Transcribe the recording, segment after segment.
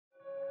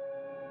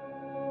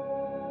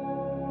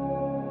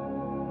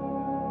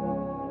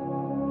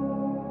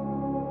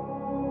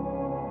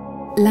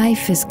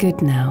Life is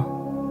good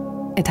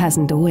now. It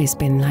hasn't always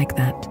been like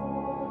that.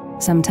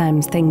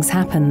 Sometimes things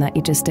happen that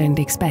you just don't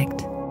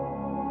expect.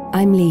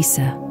 I'm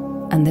Lisa,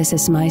 and this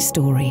is my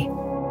story.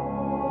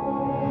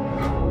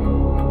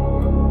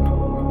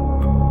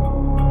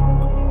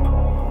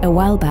 A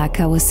while back,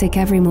 I was sick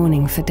every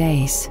morning for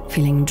days,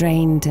 feeling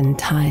drained and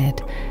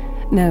tired.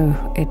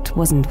 No, it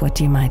wasn't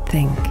what you might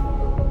think.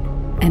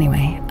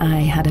 Anyway, I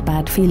had a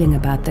bad feeling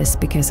about this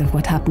because of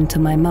what happened to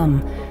my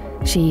mum.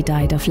 She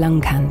died of lung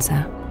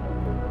cancer.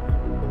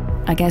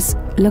 I guess,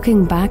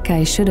 looking back,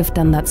 I should have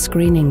done that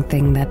screening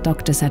thing that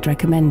doctors had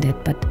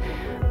recommended, but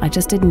I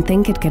just didn't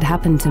think it could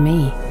happen to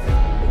me.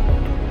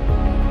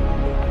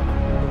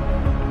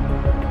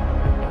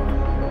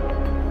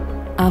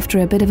 After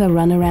a bit of a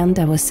runaround,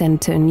 I was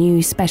sent to a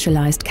new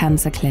specialized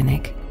cancer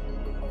clinic.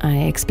 I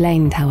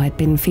explained how I'd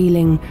been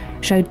feeling,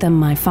 showed them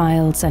my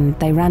files, and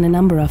they ran a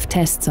number of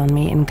tests on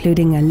me,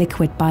 including a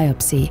liquid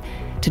biopsy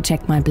to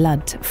check my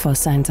blood for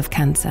signs of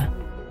cancer.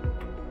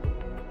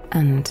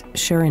 And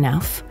sure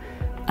enough,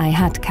 I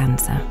had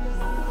cancer.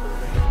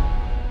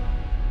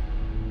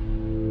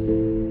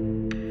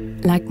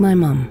 Like my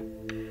mum,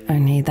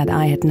 only that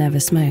I had never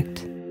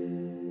smoked.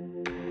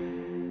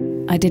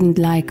 I didn't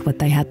like what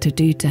they had to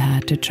do to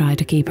her to try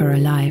to keep her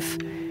alive.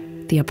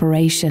 The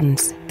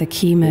operations, the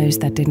chemos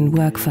that didn't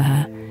work for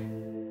her.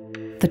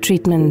 The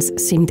treatments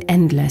seemed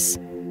endless.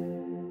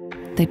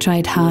 They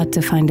tried hard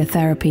to find a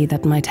therapy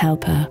that might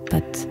help her,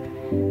 but...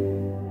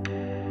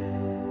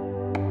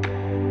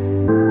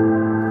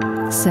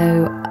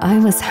 So I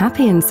was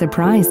happy and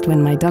surprised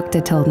when my doctor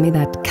told me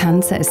that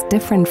cancer is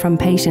different from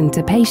patient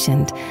to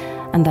patient,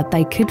 and that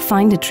they could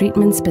find a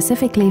treatment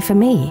specifically for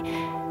me.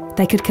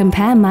 They could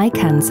compare my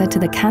cancer to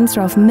the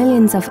cancer of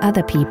millions of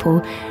other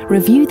people,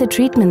 review the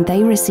treatment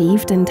they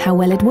received and how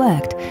well it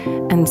worked,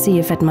 and see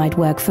if it might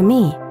work for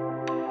me.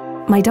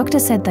 My doctor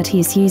said that he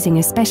is using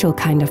a special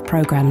kind of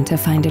program to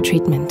find a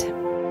treatment.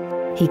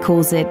 He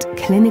calls it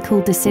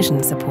clinical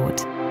decision support.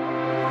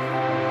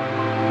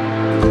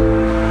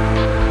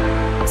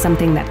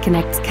 Something that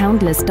connects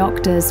countless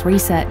doctors,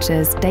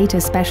 researchers,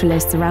 data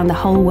specialists around the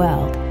whole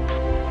world.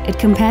 It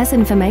compares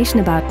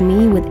information about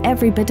me with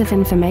every bit of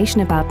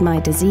information about my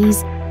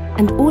disease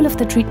and all of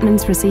the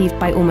treatments received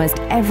by almost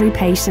every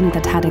patient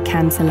that had a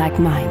cancer like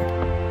mine.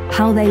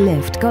 How they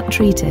lived, got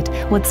treated,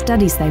 what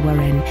studies they were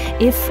in,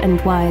 if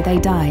and why they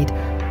died,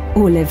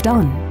 or lived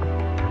on.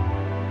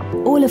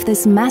 All of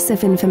this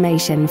massive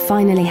information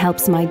finally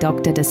helps my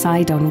doctor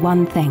decide on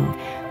one thing: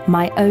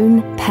 my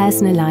own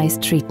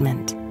personalized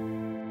treatment.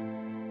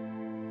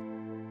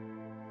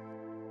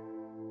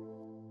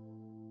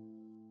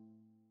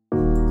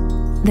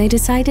 They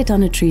decided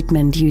on a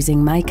treatment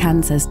using my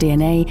cancer's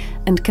DNA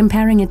and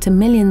comparing it to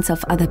millions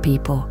of other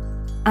people.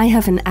 I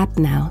have an app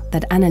now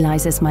that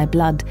analyzes my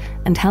blood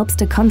and helps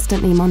to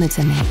constantly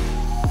monitor me.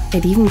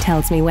 It even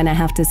tells me when I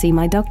have to see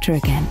my doctor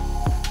again.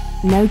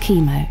 No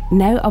chemo,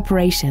 no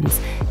operations,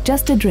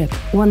 just a drip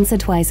once or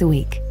twice a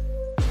week.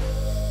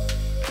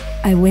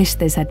 I wish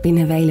this had been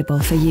available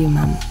for you,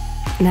 Mum.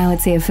 Now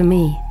it's here for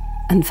me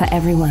and for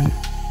everyone.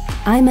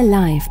 I'm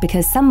alive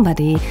because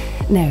somebody,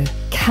 no,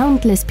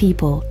 countless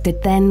people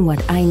did then what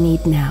I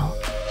need now.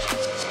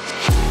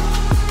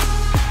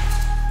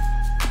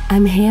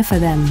 I'm here for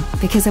them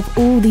because of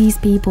all these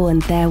people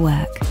and their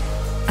work.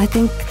 I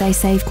think they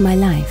saved my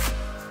life.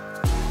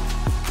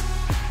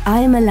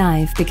 I'm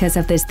alive because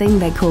of this thing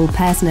they call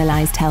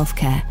personalized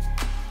healthcare.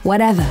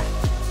 Whatever,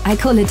 I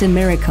call it a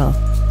miracle.